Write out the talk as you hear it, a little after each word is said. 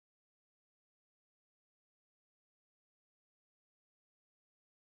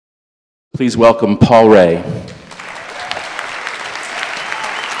Please welcome Paul Ray.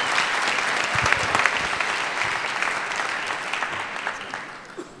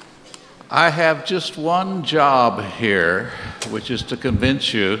 I have just one job here, which is to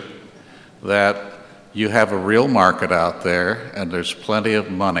convince you that you have a real market out there and there's plenty of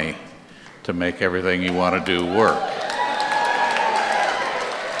money to make everything you want to do work.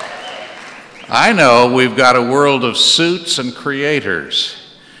 I know we've got a world of suits and creators.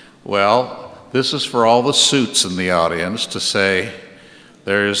 Well, this is for all the suits in the audience to say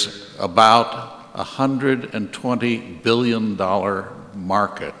there's about $120 billion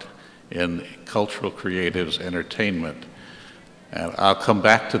market in cultural creatives entertainment. And I'll come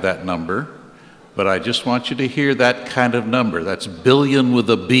back to that number, but I just want you to hear that kind of number. That's billion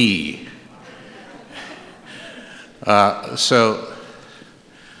with a B. So,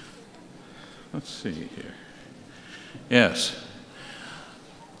 let's see here. Yes.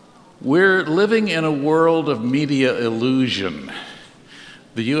 We're living in a world of media illusion.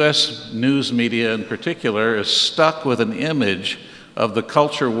 The US news media in particular is stuck with an image of the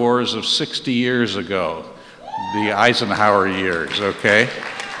culture wars of 60 years ago, the Eisenhower years, okay?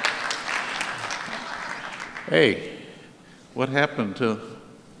 Hey, what happened to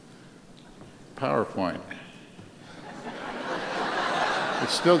PowerPoint?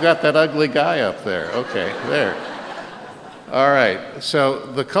 It's still got that ugly guy up there. Okay, there. All right, so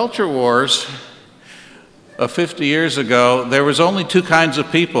the culture wars of 50 years ago, there was only two kinds of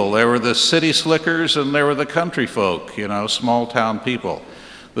people. There were the city slickers and there were the country folk, you know, small town people.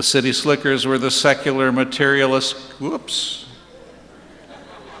 The city slickers were the secular materialist, whoops,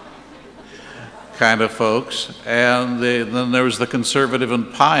 kind of folks. And then there was the conservative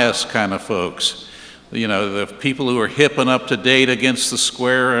and pious kind of folks. You know, the people who were hip and up to date against the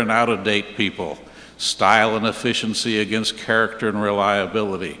square and out of date people. Style and efficiency against character and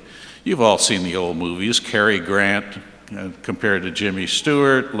reliability. You've all seen the old movies, Cary Grant compared to Jimmy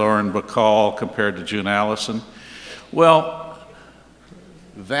Stewart, Lauren Bacall compared to June Allison. Well,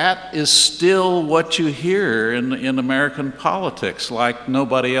 that is still what you hear in American politics, like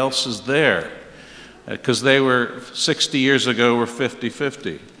nobody else is there. Because they were, 60 years ago, were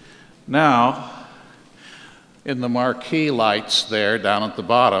 50-50. Now, in the marquee lights there down at the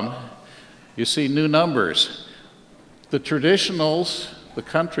bottom, you see new numbers. The traditionals, the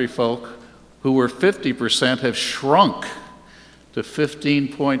country folk who were 50% have shrunk to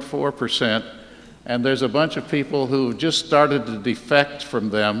 15.4%, and there's a bunch of people who just started to defect from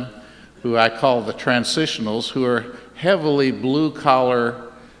them, who I call the transitionals, who are heavily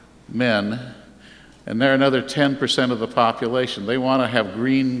blue-collar men, and they're another 10% of the population. They want to have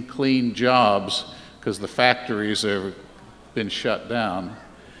green, clean jobs because the factories have been shut down,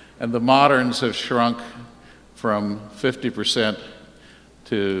 and the moderns have shrunk from 50%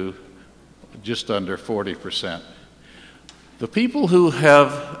 to just under 40%. The people who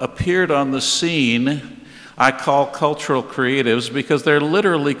have appeared on the scene, I call cultural creatives because they're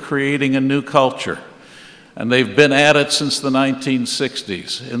literally creating a new culture. And they've been at it since the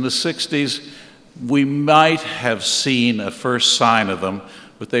 1960s. In the 60s, we might have seen a first sign of them,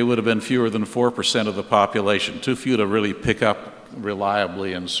 but they would have been fewer than 4% of the population, too few to really pick up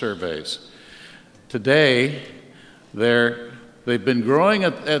reliably in surveys. Today, they've been growing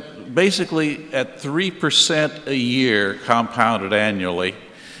basically at 3% a year compounded annually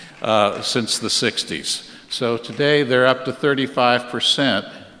since the 60s. So today they're up to 35%.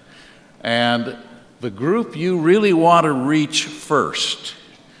 And the group you really want to reach first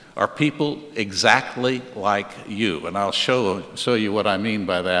are people exactly like you. And I'll show you what I mean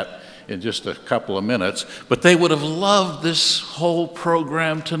by that in just a couple of minutes. But they would have loved this whole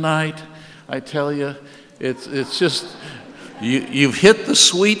program tonight. I tell you, it's just, you've hit the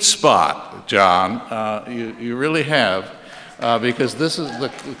sweet spot, John. You really have, because this is the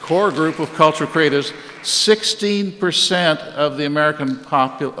core group of cultural creatives. 16% of the American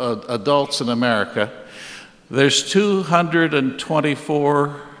adults in America. There's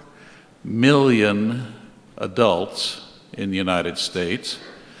 224 million adults in the United States.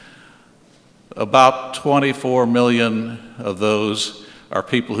 About 24 million of those are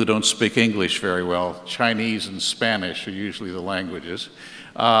people who don't speak English very well. Chinese and Spanish are usually the languages.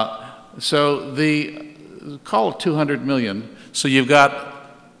 So call it 200 million. So you've got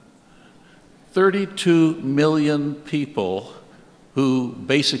 32 million people who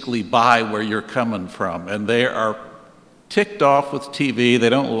basically buy where you're coming from, and they are ticked off with TV. They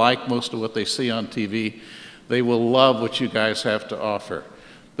don't like most of what they see on TV. They will love what you guys have to offer.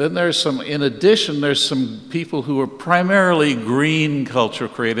 Then there's in addition, there's some people who are primarily green cultural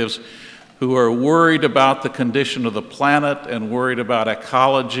creatives who are worried about the condition of the planet and worried about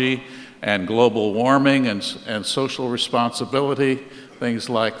ecology and global warming and social responsibility, things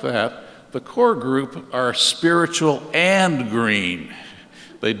like that. The core group are spiritual and green.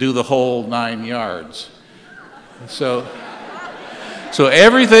 They do the whole 9 yards. So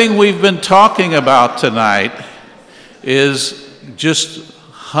everything we've been talking about tonight is just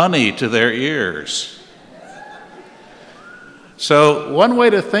honey to their ears. So one way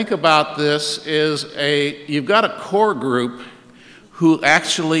to think about this is you've got a core group who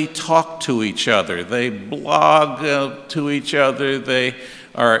actually talk to each other. They blog to each other. They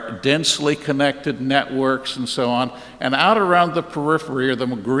are densely connected networks and so on. And out around the periphery are the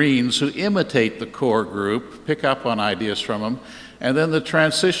greens who imitate the core group, pick up on ideas from them. And then the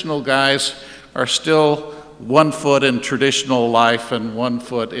transitional guys are still 1 foot in traditional life and 1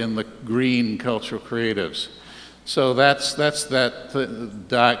 foot in the green cultural creatives. So that's that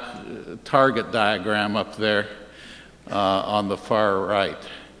target diagram up there on the far right.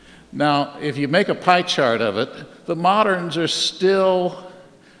 Now, if you make a pie chart of it, the moderns are still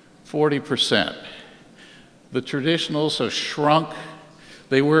 40%. The traditionals have shrunk.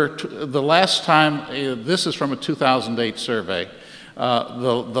 They were, the last time, this is from a 2008 survey.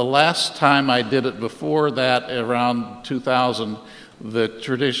 The last time I did it before that, around 2000, the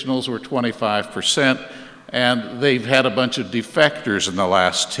traditionals were 25%, and they've had a bunch of defectors in the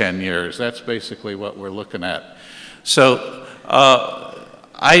last 10 years. That's basically what we're looking at. So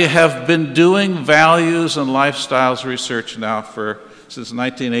I have been doing values and lifestyles research now since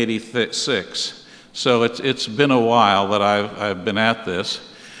 1986. So it's been a while that I've been at this.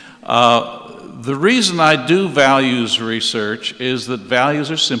 The reason I do values research is that values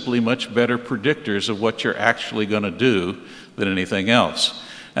are simply much better predictors of what you're actually going to do than anything else.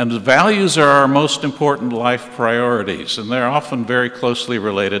 And the values are our most important life priorities, and they're often very closely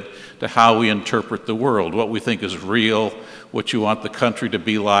related to how we interpret the world, what we think is real, what you want the country to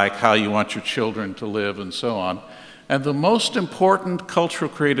be like, how you want your children to live, and so on. And the most important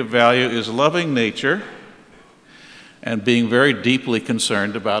cultural creative value is loving nature and being very deeply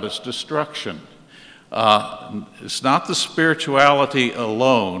concerned about its destruction. It's not the spirituality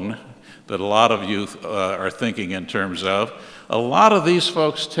alone that a lot of you are thinking in terms of. A lot of these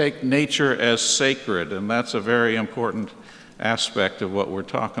folks take nature as sacred, and that's a very important aspect of what we're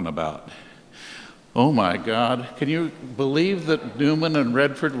talking about. Oh my God, can you believe that Newman and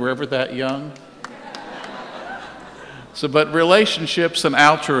Redford were ever that young? But relationships and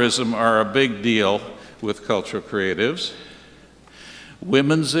altruism are a big deal with cultural creatives.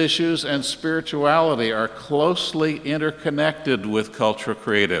 Women's issues and spirituality are closely interconnected with cultural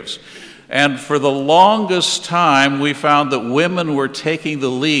creatives. And for the longest time, we found that women were taking the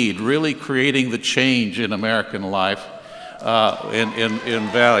lead, really creating the change in American life in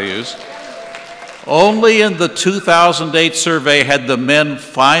values. Only in the 2008 survey had the men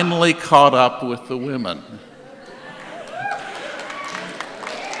finally caught up with the women.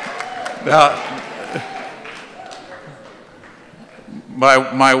 Now,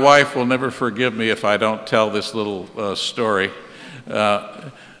 my wife will never forgive me if I don't tell this little story.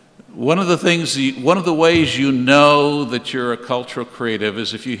 One of the ways you know that you're a cultural creative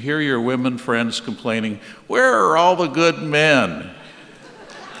is if you hear your women friends complaining, "Where are all the good men?"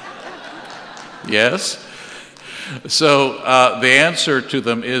 Yes? So the answer to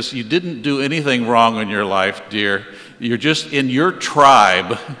them is, you didn't do anything wrong in your life, dear. You're just, in your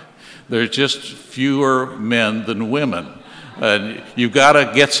tribe, there's just fewer men than women. You've got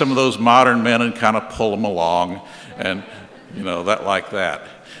to get some of those modern men and kind of pull them along, and that like that.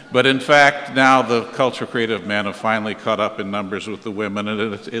 But in fact, now the cultural creative men have finally caught up in numbers with the women,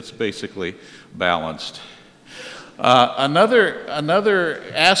 and it's basically balanced. Another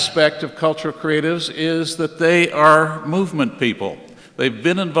aspect of cultural creatives is that they are movement people. They've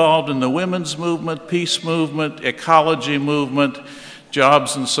been involved in the women's movement, peace movement, ecology movement,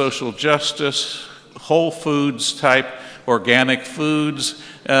 jobs and social justice, whole foods type, organic foods,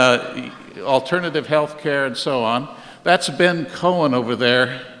 alternative health care, and so on. That's Ben Cohen over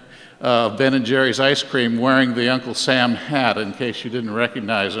there, Ben and Jerry's Ice Cream, wearing the Uncle Sam hat, in case you didn't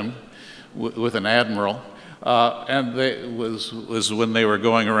recognize him, with an admiral. And it was when they were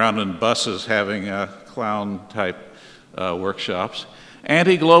going around in buses having clown-type workshops.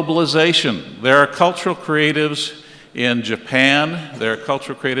 Anti-globalization. There are cultural creatives in Japan, there are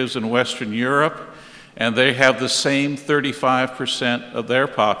cultural creatives in Western Europe, and they have the same 35% of their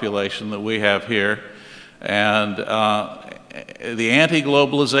population that we have here. And the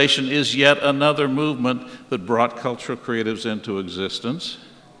anti-globalization is yet another movement that brought cultural creatives into existence.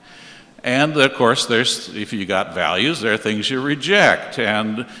 And of course, if you got values, there are things you reject.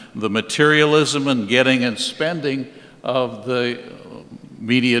 And the materialism and getting and spending of the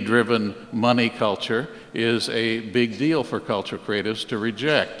media-driven money culture is a big deal for cultural creatives to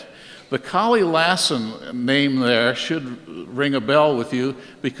reject. The Kali Lassen name there should ring a bell with you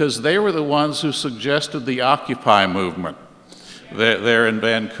because they were the ones who suggested the Occupy movement. They're in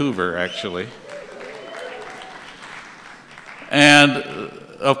Vancouver, actually. And,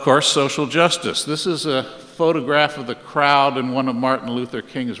 of course, social justice. This is a photograph of the crowd in one of Martin Luther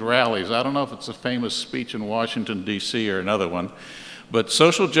King's rallies. I don't know if it's a famous speech in Washington, D.C. or another one, but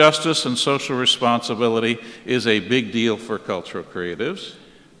social justice and social responsibility is a big deal for cultural creatives,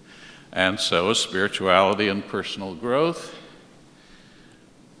 and so is spirituality and personal growth,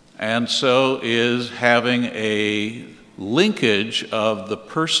 and so is having a linkage of the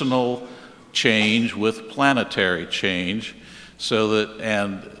personal change with planetary change, so that,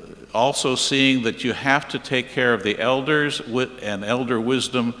 and also seeing that you have to take care of the elders and elder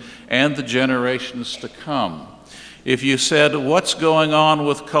wisdom and the generations to come. If you said, what's going on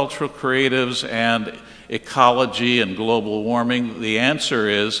with cultural creatives and ecology and global warming, the answer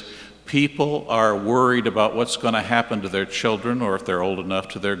is people are worried about what's going to happen to their children, or if they're old enough,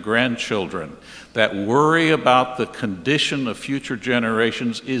 to their grandchildren. That worry about the condition of future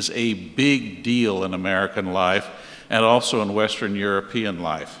generations is a big deal in American life and also in Western European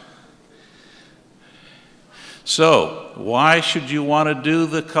life. So, why should you want to do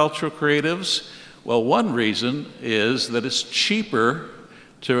the cultural creatives? Well, one reason is that it's cheaper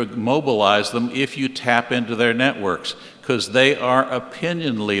to mobilize them if you tap into their networks, because they are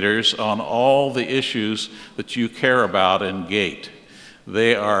opinion leaders on all the issues that you care about in GATE.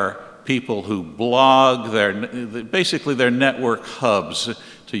 They are people who blog, basically they're network hubs,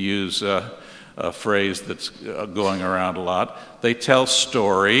 to use a phrase that's going around a lot. They tell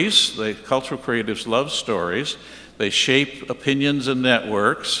stories. Cultural creatives love stories. They shape opinions and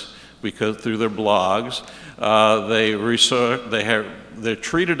networks through their blogs. They're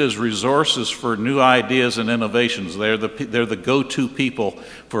treated as resources for new ideas and innovations. They're the go-to people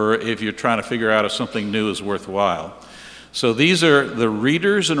for if you're trying to figure out if something new is worthwhile. So these are the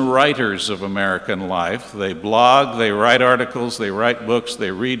readers and writers of American life. They blog, they write articles, they write books,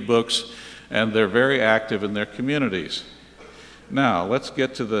 they read books, and they're very active in their communities. Now, let's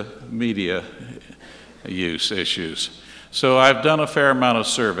get to the media use issues. So I've done a fair amount of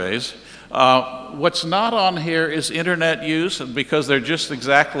surveys. What's not on here is internet use, because they're just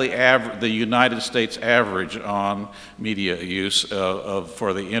exactly the United States average on media use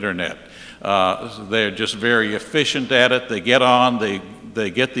for the internet. They're just very efficient at it. They get on,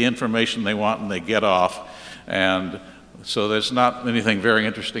 they get the information they want, and they get off. And so there's not anything very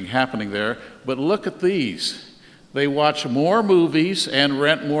interesting happening there. But look at these. They watch more movies and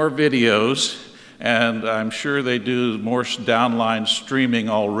rent more videos, and I'm sure they do more downline streaming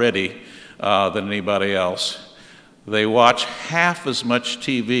already than anybody else. They watch half as much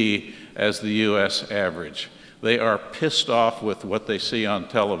TV as the US average. They are pissed off with what they see on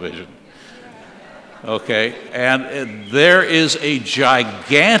television. Okay, and there is a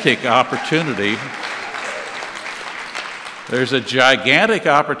gigantic opportunity. There's a gigantic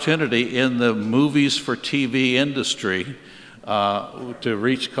opportunity in the movies for TV industry to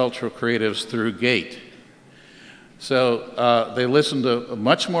reach cultural creatives through GATE. So they listen to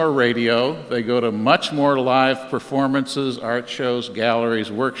much more radio, they go to much more live performances, art shows, galleries,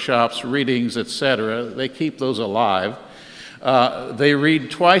 workshops, readings, etc. They keep those alive. They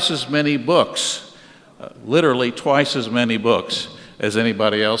read twice as many books, literally twice as many books as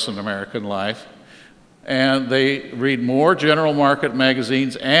anybody else in American life. And they read more general market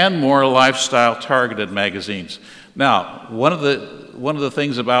magazines and more lifestyle targeted magazines. Now, one of the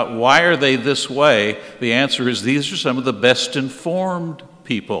things about why are they this way, the answer is these are some of the best informed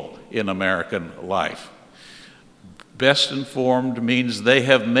people in American life. Best informed means they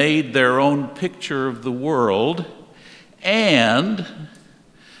have made their own picture of the world, and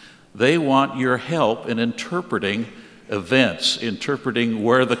they want your help in interpreting events, interpreting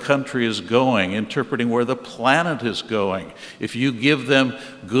where the country is going, interpreting where the planet is going. If you give them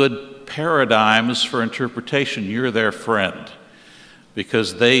good paradigms for interpretation, you're their friend,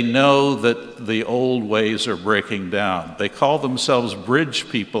 because they know that the old ways are breaking down. They call themselves bridge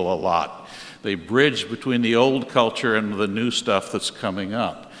people a lot. They bridge between the old culture and the new stuff that's coming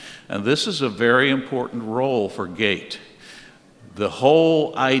up. And this is a very important role for GATE. The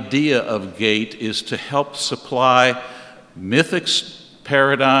whole idea of GATE is to help supply mythic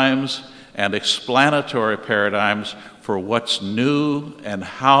paradigms and explanatory paradigms for what's new and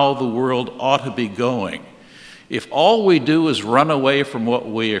how the world ought to be going. If all we do is run away from what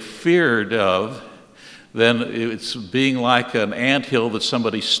we are feared of, then it's being like an anthill that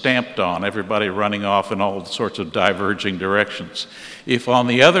somebody stamped on, everybody running off in all sorts of diverging directions. If, on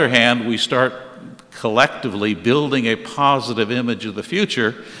the other hand, we start collectively building a positive image of the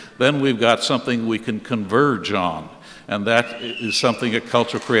future, then we've got something we can converge on. And that is something that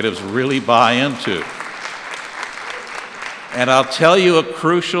cultural creatives really buy into. And I'll tell you a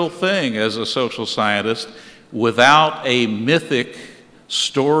crucial thing as a social scientist: without a mythic,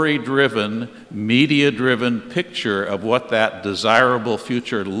 story-driven, media-driven picture of what that desirable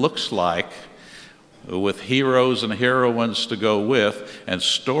future looks like, with heroes and heroines to go with and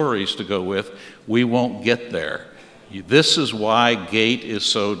stories to go with, we won't get there. This is why GATE is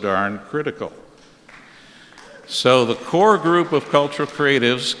so darn critical. So the core group of cultural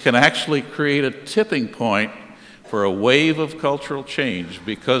creatives can actually create a tipping point for a wave of cultural change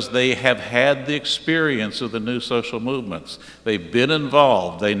because they have had the experience of the new social movements. They've been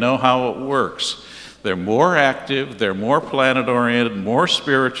involved, they know how it works. They're more active, they're more planet-oriented, more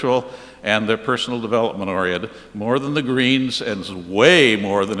spiritual, and they're personal development-oriented, more than the Greens and way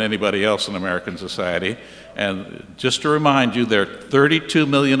more than anybody else in American society. And just to remind you, there are 32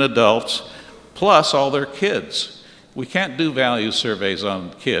 million adults, plus all their kids. We can't do value surveys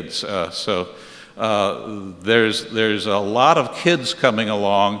on kids, there's a lot of kids coming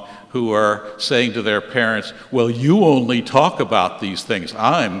along who are saying to their parents, well, you only talk about these things,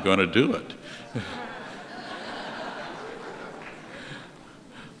 I'm going to do it.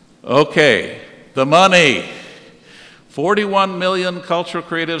 Okay, the money. 41 million cultural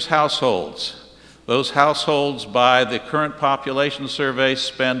creatives households. Those households, by the current population survey,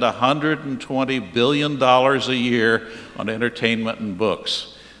 spend $120 billion a year on entertainment and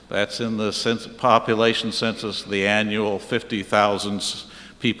books. That's in the population census, the annual 50,000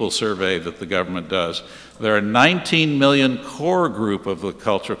 people survey that the government does. There are 19 million core group of the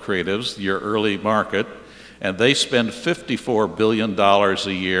cultural creatives, your early market, and they spend $54 billion a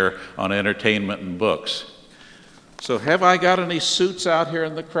year on entertainment and books. So have I got any suits out here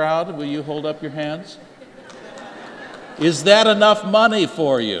in the crowd? Will you hold up your hands? Is that enough money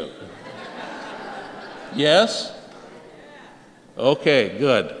for you? Yes? Okay,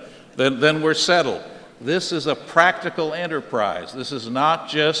 good. Then we're settled. This is a practical enterprise. This is not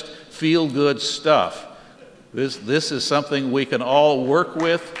just feel-good stuff. This is something we can all work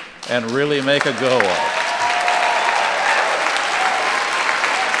with and really make a go of.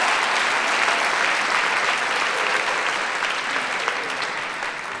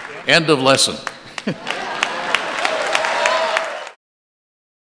 End of lesson.